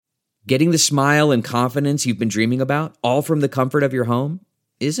Getting the smile and confidence you've been dreaming about, all from the comfort of your home,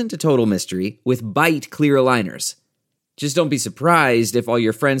 isn't a total mystery with Byte clear aligners. Just don't be surprised if all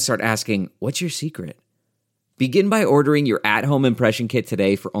your friends start asking, "What's your secret?" Begin by ordering your at-home impression kit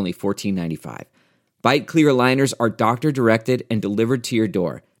today for only $14.95. Byte clear aligners are doctor-directed and delivered to your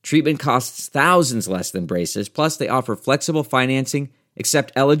door. Treatment costs thousands less than braces, plus they offer flexible financing,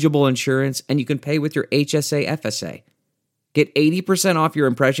 accept eligible insurance, and you can pay with your HSA FSA. Get 80% off your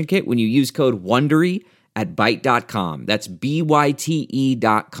impression kit when you use code WONDERY at Byte.com. That's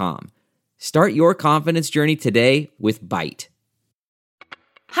BYTE.com. Start your confidence journey today with Byte.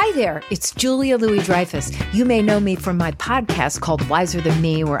 Hi there, it's Julia Louis-Dreyfus. You may know me from my podcast called Wiser Than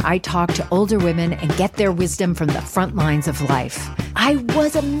Me, where I talk to older women and get their wisdom from the front lines of life. I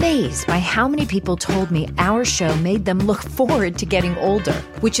was amazed by how many people told me our show made them look forward to getting older,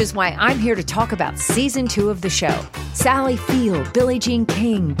 which is why I'm here to talk about season 2 of the show. Sally Field, Billie Jean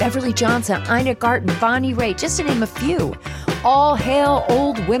King, Beverly Johnson, Ina Garten, Bonnie Raitt, just to name a few. All hail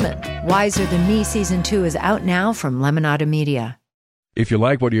old women. Wiser Than Me season 2 is out now from Lemonada Media. If you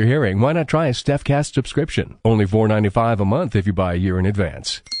like what you're hearing, why not try a StephCast subscription? Only $4.95 a month if you buy a year in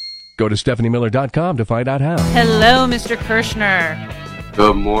advance. Go to StephanieMiller.com to find out how. Hello, Mr. Kirshner.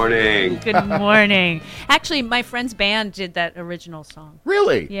 Good morning. Good morning. Actually, my friend's band did that original song.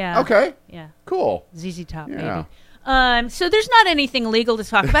 Really? Yeah. Okay. Yeah. Cool. ZZ Top, Yeah. baby. So there's not anything legal to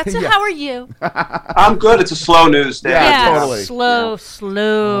talk about. So Yeah. how are you? I'm good. It's a slow news day. Yeah, totally. Slow Oh,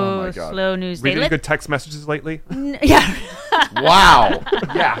 my God. slow news day. Reading good text messages lately? Yeah. Wow.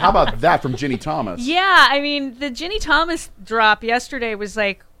 Yeah, how about that from Ginny Thomas? Yeah, I mean, the Ginny Thomas drop yesterday was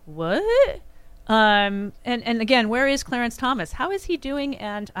like, what? And again, where is Clarence Thomas? How is he doing?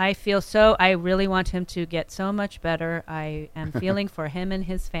 And I really want him to get so much better. I am feeling for him and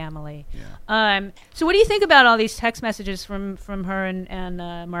his family. Yeah. So what do you think about all these text messages from her and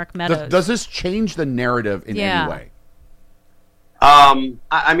Mark Meadows? Does this change the narrative in any way?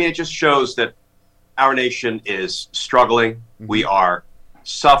 I mean, it just shows that our nation is struggling. Mm-hmm. We are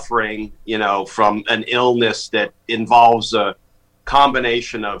suffering, from an illness that involves a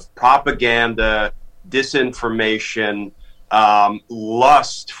combination of propaganda, disinformation,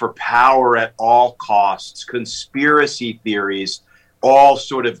 lust for power at all costs, conspiracy theories, all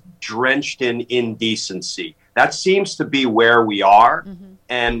sort of drenched in indecency. That seems to be where we are. Mm-hmm.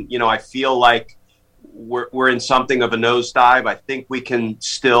 And, I feel like we're in something of a nosedive. I think we can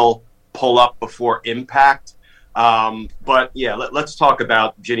still pull up before impact. But yeah, let's talk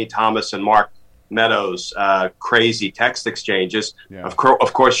about Ginny Thomas and Mark Meadows' crazy text exchanges. Yeah. Of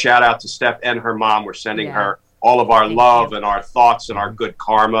course, shout out to Steph and her mom. We're sending her all of our love and our thoughts and our good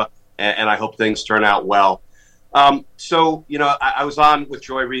karma, and I hope things turn out well. So, I was on with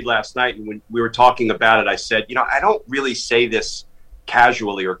Joy Reid last night, and when we were talking about it, I said, I don't really say this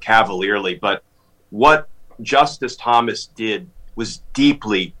casually or cavalierly, but what Justice Thomas did was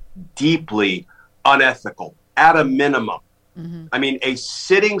deeply, deeply unethical, at a minimum. Mm-hmm. I mean, a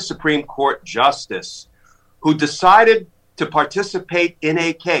sitting Supreme Court justice who decided to participate in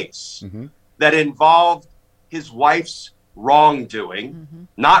a case that involved his wife's wrongdoing,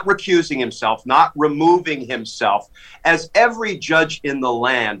 not recusing himself, not removing himself, as every judge in the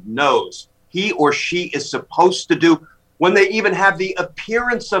land knows he or she is supposed to do when they even have the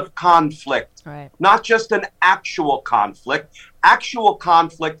appearance of conflict, not just an actual conflict. Actual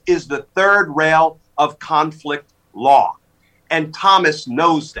conflict is the third rail of conflict law. And Thomas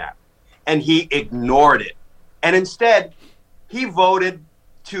knows that. And he ignored it. And instead, he voted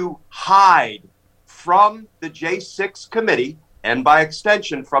to hide from the J6 committee, and by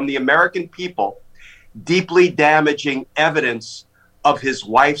extension from the American people, deeply damaging evidence of his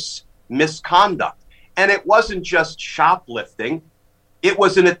wife's misconduct. And it wasn't just shoplifting. It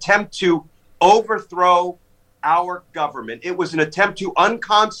was an attempt to overthrow our government. It was an attempt to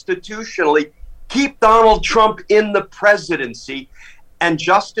unconstitutionally keep Donald Trump in the presidency. And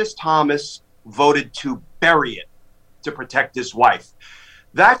Justice Thomas voted to bury it to protect his wife.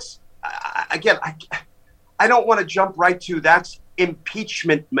 That's, again, I don't want to jump right to that's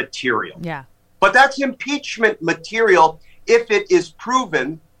impeachment material. Yeah. But that's impeachment material if it is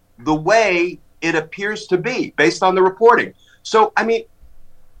proven the way it appears to be based on the reporting. So, I mean,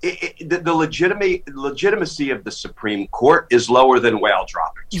 the legitimacy of the Supreme Court is lower than whale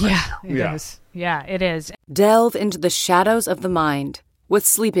droppings. Right now. It is. Yeah, it is. Delve into the shadows of the mind with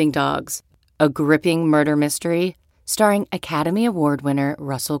Sleeping Dogs, a gripping murder mystery starring Academy Award winner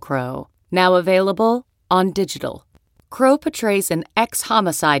Russell Crowe. Now available on digital. Crowe portrays an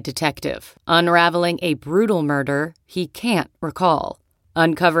ex-homicide detective unraveling a brutal murder he can't recall.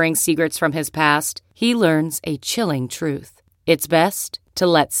 Uncovering secrets from his past, he learns a chilling truth. It's best to to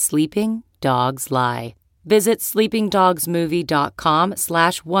let sleeping dogs lie. Visit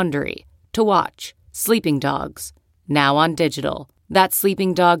sleepingdogsmovie.com/Wondery to watch Sleeping Dogs, now on digital. That's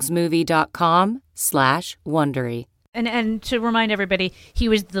sleepingdogsmovie.com/Wondery. And to remind everybody, he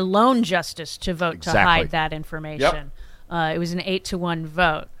was the lone justice to vote to hide that information. It was an 8-1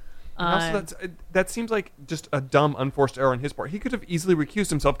 vote. And also, that seems like just a dumb, unforced error on his part. He could have easily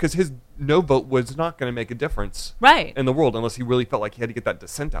recused himself because his no vote was not going to make a difference in the world unless he really felt like he had to get that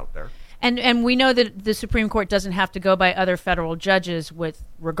dissent out there. And we know that the Supreme Court doesn't have to go by other federal judges with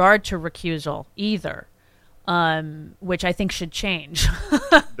regard to recusal either, which I think should change.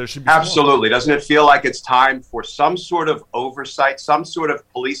 There should be absolutely. Doesn't it feel like it's time for some sort of oversight, some sort of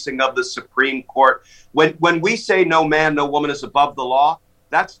policing of the Supreme Court? When we say no man, no woman is above the law,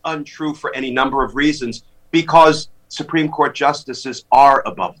 that's untrue for any number of reasons, because Supreme Court justices are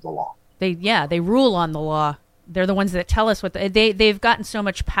above the law. They rule on the law. They're the ones that tell us what they've gotten so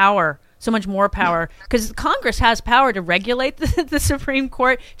much power, so much more power, because Congress has power to regulate the Supreme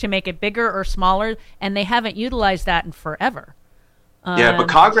Court, to make it bigger or smaller, and they haven't utilized that in forever. But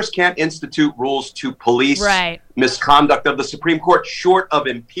Congress can't institute rules to police misconduct of the Supreme Court short of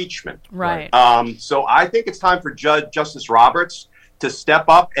impeachment. Right. So I think it's time for Justice Roberts to step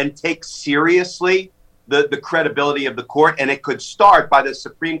up and take seriously the credibility of the court. And it could start by the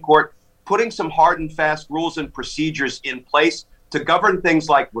Supreme Court putting some hard and fast rules and procedures in place to govern things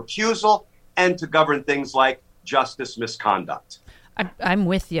like recusal and to govern things like justice misconduct. I'm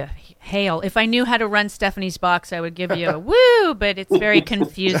with you. Hail. If I knew how to run Stephanie's box, I would give you a woo, but it's very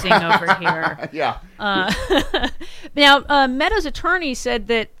confusing over here. Yeah. Now, Meadows' attorney said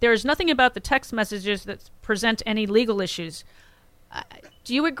that there's nothing about the text messages that present any legal issues.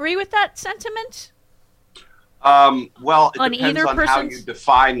 Do you agree with that sentiment? Well, it depends on how you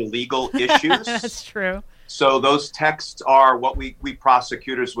define legal issues. That's true. So those texts are what we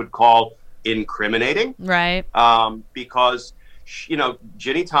prosecutors would call incriminating. Right. Because,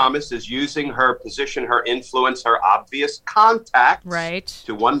 Ginny Thomas is using her position, her influence, her obvious contact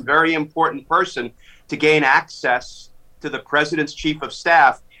to one very important person to gain access to the president's chief of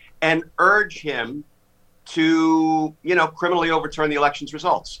staff and urge him to, criminally overturn the election's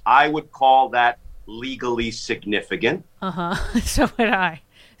results. I would call that legally significant. So would I.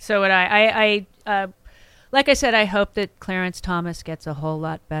 I like I said, I hope that Clarence Thomas gets a whole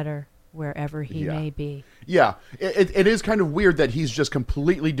lot better wherever he may be. Yeah. It is kind of weird that he's just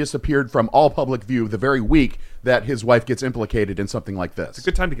completely disappeared from all public view the very week that his wife gets implicated in something like this. It's a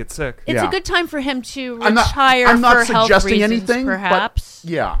good time to get sick. It's a good time for him to retire for health reasons, perhaps.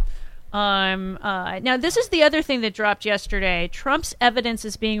 But yeah. Now, this is the other thing that dropped yesterday. Trump's evidence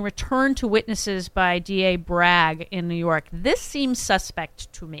is being returned to witnesses by DA Bragg in New York. This seems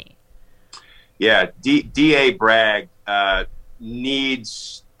suspect to me. Yeah, DA Bragg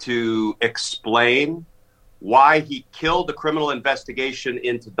needs to explain why he killed a criminal investigation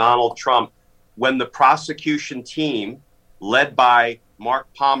into Donald Trump when the prosecution team, led by Mark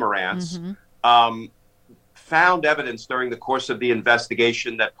Pomerantz, found evidence during the course of the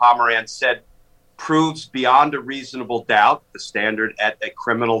investigation that Pomerantz said proves beyond a reasonable doubt, the standard at a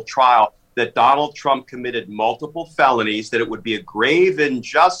criminal trial, that Donald Trump committed multiple felonies, that it would be a grave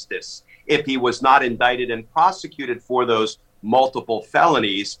injustice if he was not indicted and prosecuted for those multiple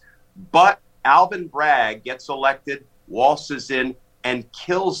felonies. But Alvin Bragg gets elected, waltzes in, and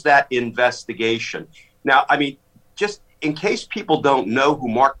kills that investigation. Now, just in case people don't know who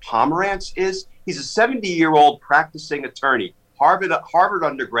Mark Pomerantz is, he's a 70-year-old practicing attorney, Harvard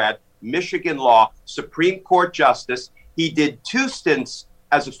undergrad, Michigan law, Supreme Court justice. He did 2 stints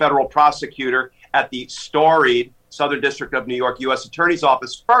as a federal prosecutor at the storied Southern District of New York U.S. Attorney's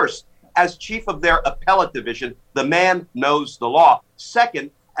Office. First, as chief of their appellate division, the man knows the law.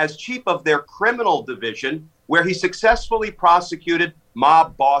 Second, as chief of their criminal division, where he successfully prosecuted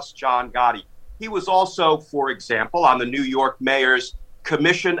mob boss John Gotti. He was also, for example, on the New York mayor's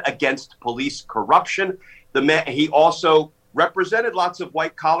Commission Against Police Corruption. He also represented lots of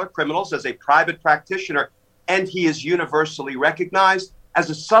white-collar criminals as a private practitioner, and he is universally recognized as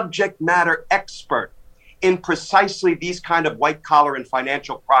a subject matter expert in precisely these kind of white-collar and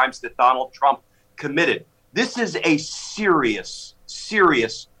financial crimes that Donald Trump committed. This is a serious,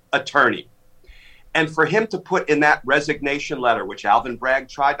 serious attorney. And for him to put in that resignation letter, which Alvin Bragg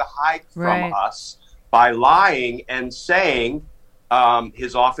tried to hide from us by lying and saying,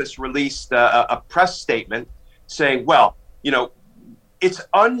 his office released a press statement saying, well, it's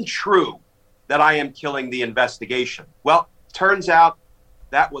untrue that I am killing the investigation. Well, turns out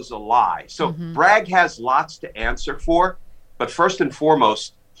that was a lie. So Bragg has lots to answer for, but first and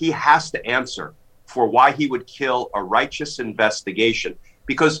foremost, he has to answer for why he would kill a righteous investigation.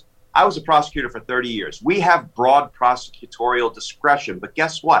 because I was a prosecutor for 30 years. We have broad prosecutorial discretion, but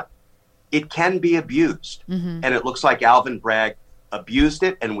guess what? It can be abused. And it looks like Alvin Bragg abused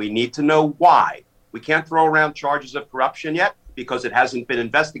it, and we need to know why. We can't throw around charges of corruption yet because it hasn't been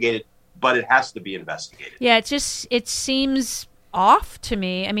investigated, but it has to be investigated. Yeah, it seems off to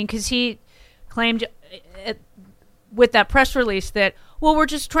me. I mean, because he claimed with that press release that, well, we're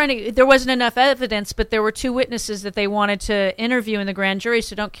just there wasn't enough evidence, but there were 2 witnesses that they wanted to interview in the grand jury,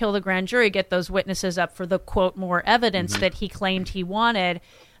 so don't kill the grand jury, get those witnesses up for the, quote, more evidence that he claimed he wanted.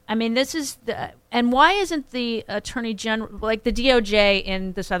 I mean, this is and why isn't the Attorney General, like the DOJ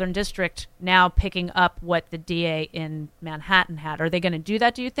in the Southern District, now picking up what the DA in Manhattan had? Are they going to do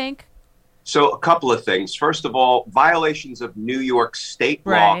that, do you think? So a couple of things. First of all, violations of New York state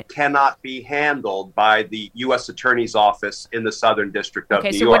law cannot be handled by the U.S. Attorney's Office in the Southern District of New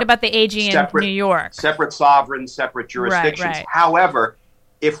York. Okay, so what about the AG in New York? Separate sovereign, separate jurisdictions. Right. However,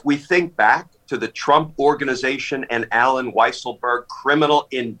 if we think back to the Trump Organization and Allen Weisselberg criminal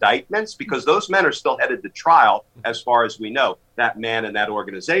indictments, because those men are still headed to trial, as far as we know, that man and that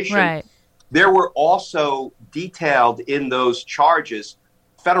organization. Right. There were also detailed in those charges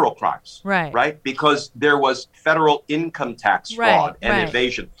federal crimes, right? Because there was federal income tax fraud and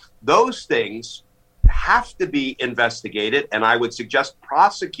evasion. Those things have to be investigated, and I would suggest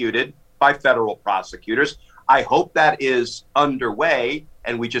prosecuted by federal prosecutors. I hope that is underway,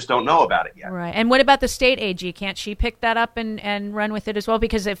 and we just don't know about it yet. Right. And what about the state AG? Can't she pick that up and run with it as well?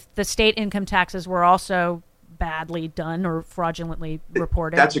 Because if the state income taxes were also badly done or fraudulently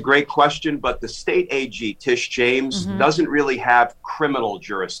reported? That's a great question, but the state AG, Tish James, doesn't really have criminal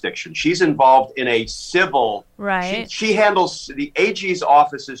jurisdiction. She's involved in a civil... Right. She handles... The AG's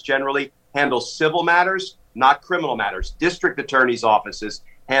offices generally handle civil matters, not criminal matters. District attorney's offices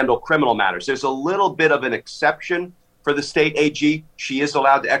handle criminal matters. There's a little bit of an exception for the state AG. She is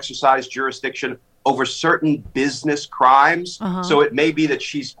allowed to exercise jurisdiction over certain business crimes. So it may be that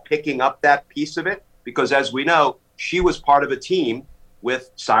she's picking up that piece of it, because as we know, she was part of a team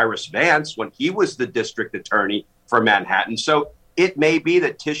with Cyrus Vance when he was the district attorney for Manhattan. So it may be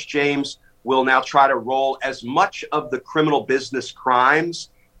that Tish James will now try to roll as much of the criminal business crimes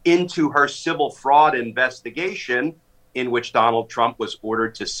into her civil fraud investigation, in which Donald Trump was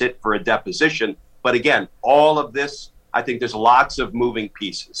ordered to sit for a deposition. But again, all of this, I think there's lots of moving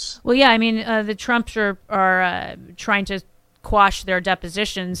pieces. Well, yeah, I mean, the Trumps are trying to quash their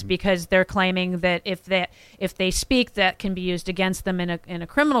depositions because they're claiming that if they speak, that can be used against them in a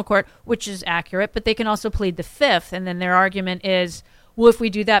criminal court, which is accurate, but they can also plead the Fifth. And then their argument is, well, if we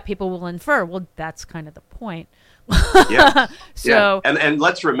do that, people will infer. Well, that's kind of the point. So, and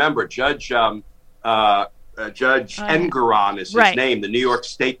let's remember, Judge Engoron is his name, the New York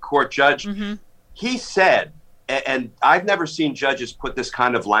State Court judge. He said, and I've never seen judges put this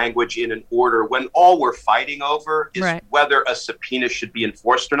kind of language in an order when all we're fighting over is whether a subpoena should be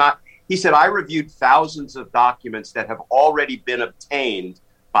enforced or not. He said, I reviewed thousands of documents that have already been obtained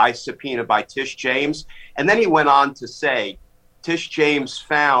by subpoena by Tish James. And then he went on to say, Tish James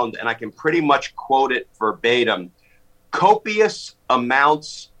found, and I can pretty much quote it verbatim, copious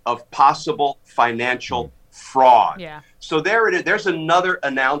amounts of possible financial fraud. Yeah. So there it is. There's another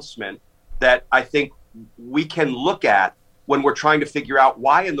announcement that I think we can look at when we're trying to figure out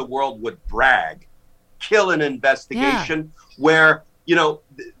why in the world would Bragg kill an investigation where, you know,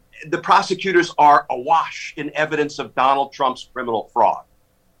 the prosecutors are awash in evidence of Donald Trump's criminal fraud.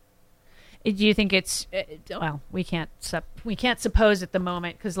 Do you think it's well? We can't suppose at the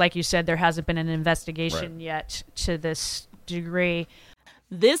moment because, like you said, there hasn't been an investigation yet to this degree.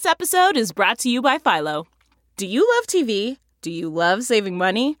 This episode is brought to you by Philo. Do you love TV? Do you love saving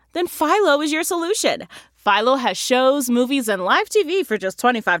money? Then Philo is your solution. Philo has shows, movies, and live TV for just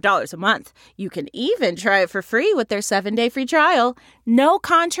 $25 a month. You can even try it for free with their 7-day free trial. No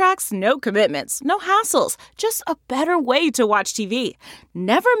contracts, no commitments, no hassles. Just a better way to watch TV.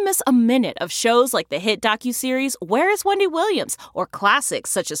 Never miss a minute of shows like the hit docuseries Where is Wendy Williams? Or classics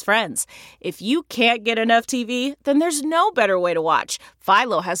such as Friends. If you can't get enough TV, then there's no better way to watch.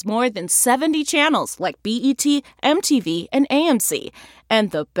 Philo has more than 70 channels like BET, MTV, and AMC. And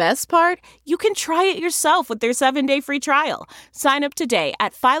the best part? You can try it yourself with their 7-day free trial. Sign up today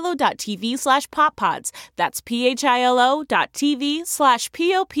at philo.tv/poppods. That's philo.tv/poppods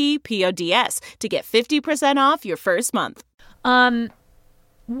to get 50% off your first month.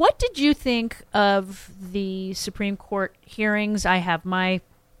 What did you think of the Supreme Court hearings? I have my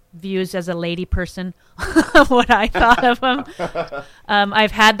views as a lady person, what I thought of them.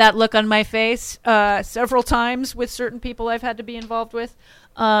 I've had that look on my face several times with certain people I've had to be involved with.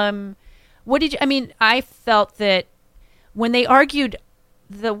 What did you, I mean, I felt that when they argued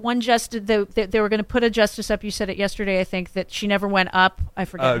the one justice, they were going to put a justice up. You said it yesterday, I think, that she never went up. I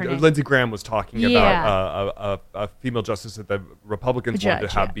forget her name. Lindsey Graham was talking about a female justice that the Republicans wanted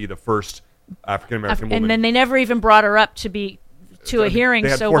to have be the first African American woman. And then they never even brought her up to a hearing.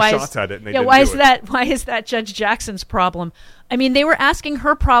 They had so 4 why shots at it, and they didn't why do is it. that? Why is that Judge Jackson's problem? I mean, they were asking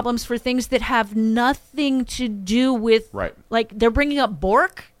her problems for things that have nothing to do with, like they're bringing up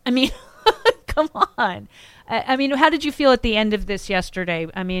Bork. I mean, come on. I mean, how did you feel at the end of this yesterday?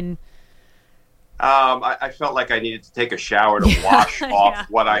 I mean, I felt like I needed to take a shower to wash off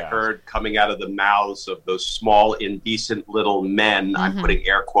what I heard coming out of the mouths of those small, indecent little men. I'm putting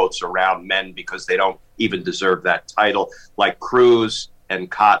air quotes around men because they don't even deserve that title, like Cruz and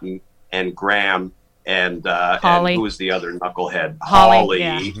Cotton and Graham and who was the other knucklehead?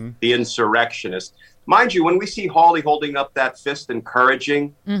 Hawley, the insurrectionist. Mind you, when we see Hawley holding up that fist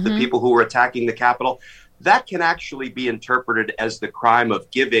encouraging the people who were attacking the Capitol, that can actually be interpreted as the crime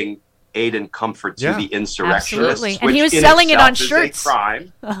of giving aid and comfort to the insurrectionists. Absolutely. And he was selling it on shirts. Is a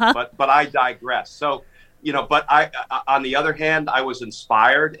crime, but I digress. So, but I, on the other hand, I was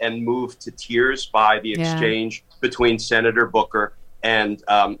inspired and moved to tears by the exchange between Senator Booker and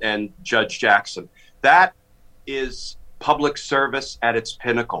Judge Jackson. That is public service at its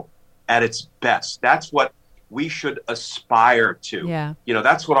pinnacle, at its best. That's what we should aspire to.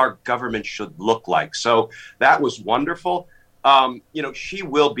 That's what our government should look like. So that was wonderful. She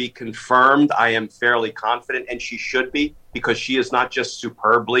will be confirmed. I am fairly confident, and she should be, because she is not just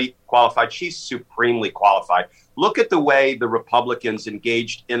superbly qualified. She's supremely qualified. Look at the way the Republicans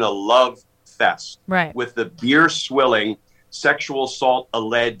engaged in a love fest with the beer swilling, sexual assault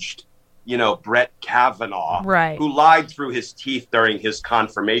alleged, Brett Kavanaugh, who lied through his teeth during his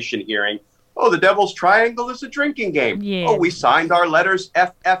confirmation hearing. Oh, the Devil's Triangle is a drinking game. Oh, we signed our letters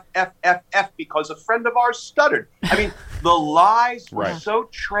F because a friend of ours stuttered. I mean, the lies were so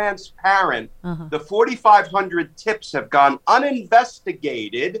transparent. The 4,500 tips have gone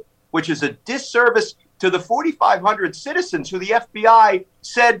uninvestigated, which is a disservice to the 4,500 citizens who the FBI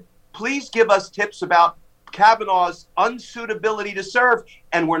said, please give us tips about Kavanaugh's unsuitability to serve,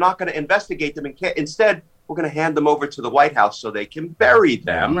 and we're not going to investigate them. Instead, we're going to hand them over to the White House so they can bury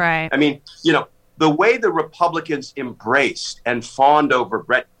them. I mean, the way the Republicans embraced and fawned over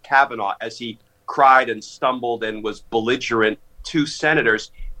Brett Kavanaugh as he cried and stumbled and was belligerent to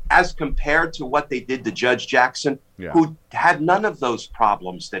senators, as compared to what they did to Judge Jackson, who had none of those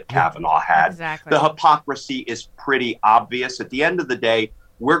problems that Kavanaugh had. The hypocrisy is pretty obvious. At the end of the day,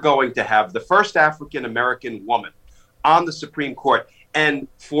 we're going to have the first African-American woman on the Supreme Court. And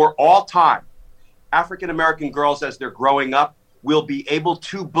for all time, African-American girls, as they're growing up, will be able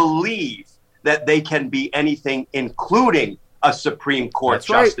to believe that they can be anything, including a Supreme Court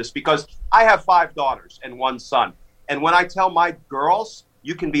justice. Because I have 5 daughters and 1 son. And when I tell my girls,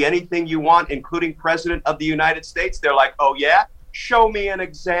 you can be anything you want, including President of the United States, they're like, oh, yeah? Show me an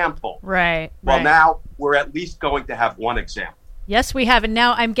example. Well, now we're at least going to have one example. Yes, we have, and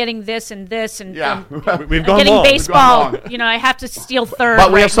now I'm getting this and this, and we've gone getting long. baseball. I have to steal third.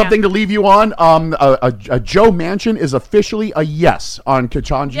 But we have something to leave you on. A Joe Manchin is officially a yes on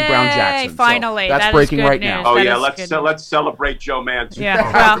Ketanji Brown Jackson. Finally, so that's breaking right now. Oh yeah, let's celebrate Joe Manchin.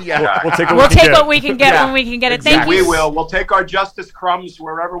 Yeah, we'll take what we can get when we can get it. Thank you. We will. We'll take our justice crumbs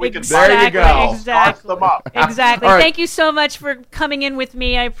wherever we can. There you go. Exactly. Them up. Exactly. Right. Thank you so much for coming in with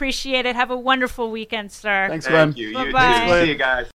me. I appreciate it. Have a wonderful weekend, sir. Thanks, Glenn. Thank you. You too. See you guys.